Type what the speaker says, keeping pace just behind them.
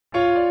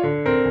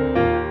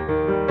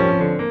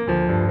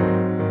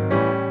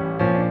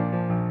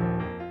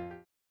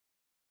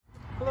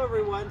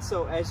friends,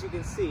 so as you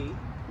can see,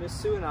 Miss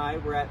Sue and I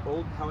were at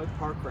Old Poway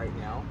Park right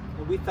now,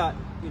 and we thought,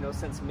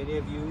 since many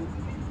of you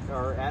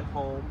are at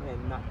home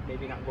and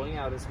maybe not going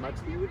out as much,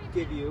 we would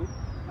give you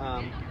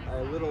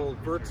a little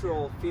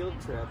virtual field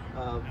trip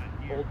of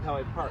Old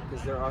Poway Park,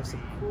 because there are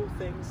some cool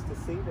things to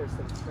see. There's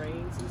some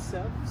trains and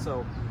stuff.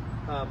 So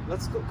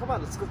let's go. Come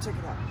on, let's go check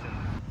it out.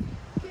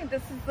 Okay,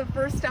 this is the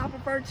first stop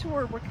of our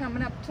tour. We're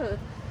coming up to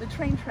the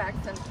train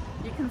tracks, and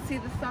you can see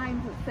the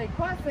signs that say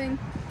crossing.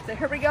 So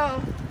here we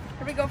go.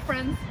 Here we go,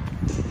 friends.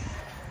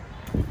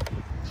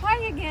 Hi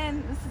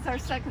again. This is our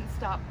second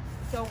stop.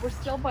 So we're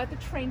still by the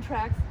train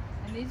tracks,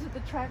 and these are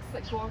the tracks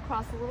that go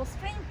across a little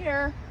stream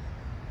here.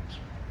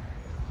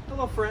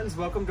 Hello friends,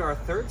 welcome to our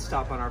third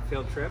stop on our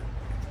field trip.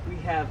 We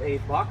have a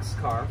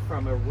boxcar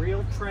from a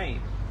real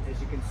train.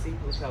 As you can see,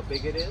 look how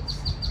big it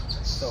is.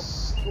 So,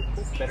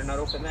 better not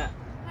open that.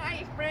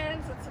 Hi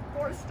friends, it's the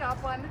fourth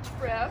stop on the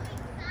trip,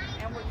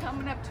 and we're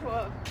coming up to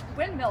a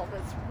windmill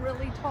that's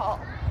really tall.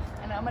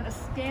 And I'm going to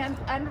stand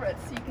under it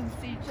so you can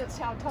see just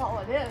how tall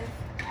it is.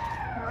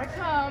 Here I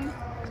come.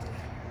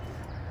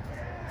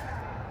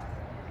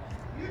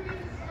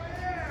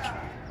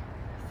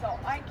 So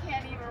I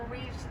can't even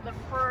reach the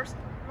first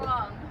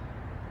rung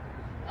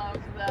of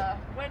the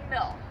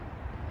windmill.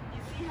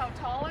 You see how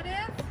tall it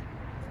is?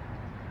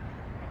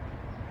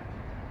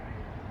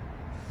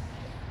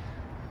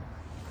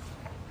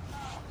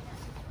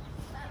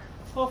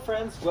 Hello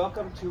friends,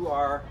 welcome to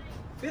our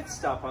fifth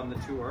stop on the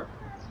tour.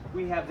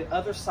 We have the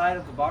other side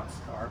of the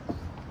boxcar.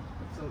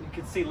 So you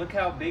can see, look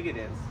how big it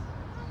is.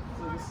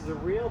 So this is a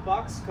real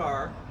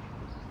boxcar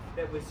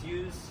that was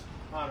used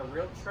on a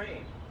real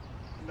train.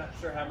 I'm not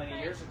sure how many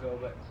years ago,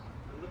 but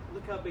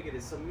look how big it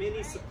is. So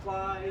many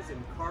supplies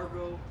and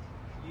cargo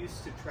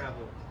used to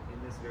travel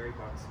in this very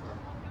boxcar.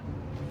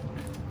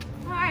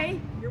 Hi.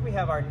 Here we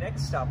have our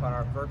next stop on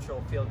our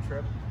virtual field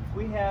trip.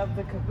 We have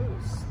the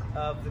caboose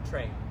of the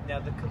train. Now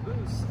the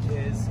caboose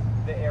is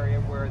the area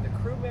where the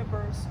crew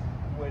members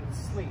would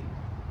sleep.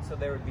 So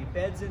there would be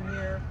beds in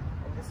here,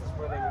 and this is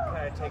where they would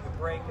kind of take a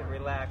break and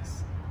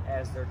relax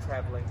as they're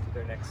traveling to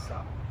their next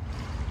stop.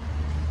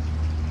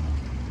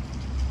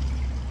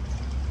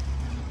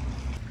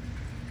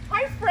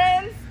 Hi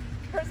friends!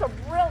 Here's a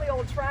really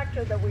old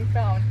tractor that we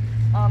found.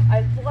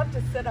 I'd love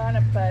to sit on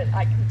it, but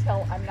I can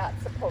tell I'm not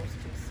supposed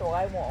to, so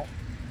I won't.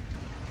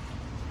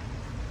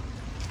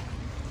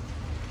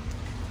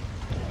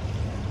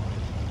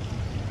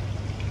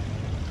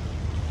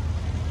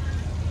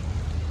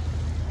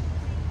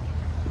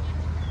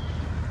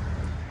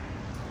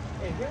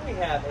 And here we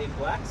have a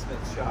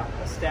blacksmith shop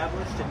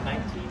established in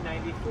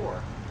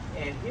 1994.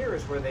 And here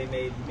is where they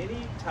made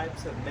many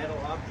types of metal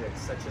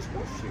objects, such as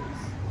horseshoes.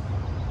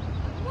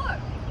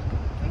 Look,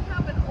 we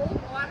have an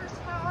old water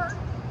tower,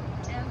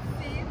 and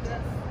see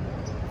this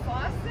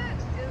faucet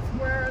is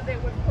where they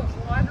would put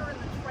water in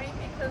the train,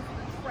 because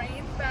the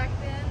trains back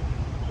then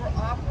were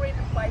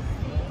operated by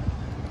steam,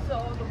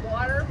 so the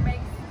water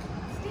makes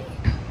steam.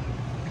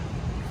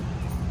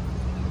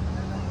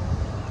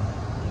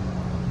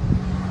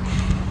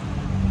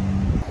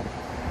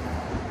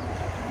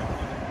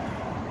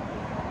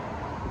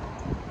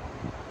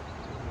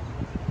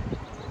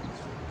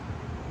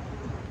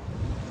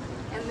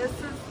 And this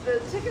is the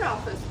ticket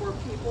office where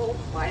people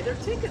buy their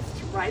tickets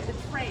to ride the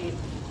train.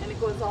 And it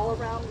goes all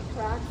around the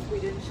tracks. We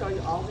didn't show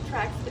you all the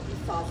tracks, but you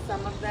saw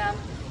some of them.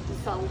 You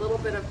saw a little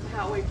bit of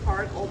Poway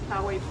Park, Old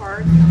Poway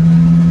Park.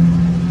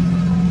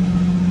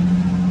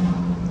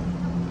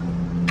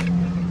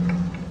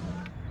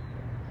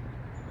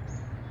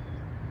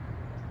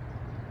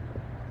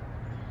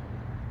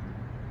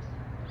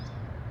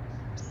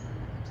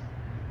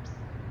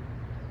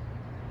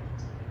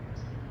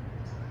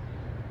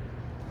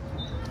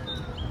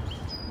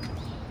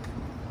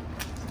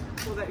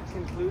 Well, that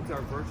concludes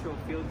our virtual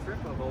field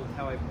trip of Old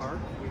Poway Park.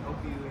 We hope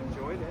you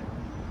enjoyed it.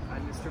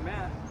 I'm Mr.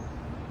 Matt.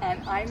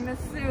 And I'm Miss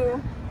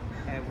Sue.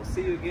 And we'll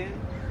see you again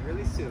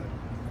really soon.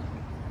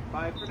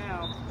 Bye for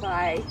now.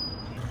 Bye.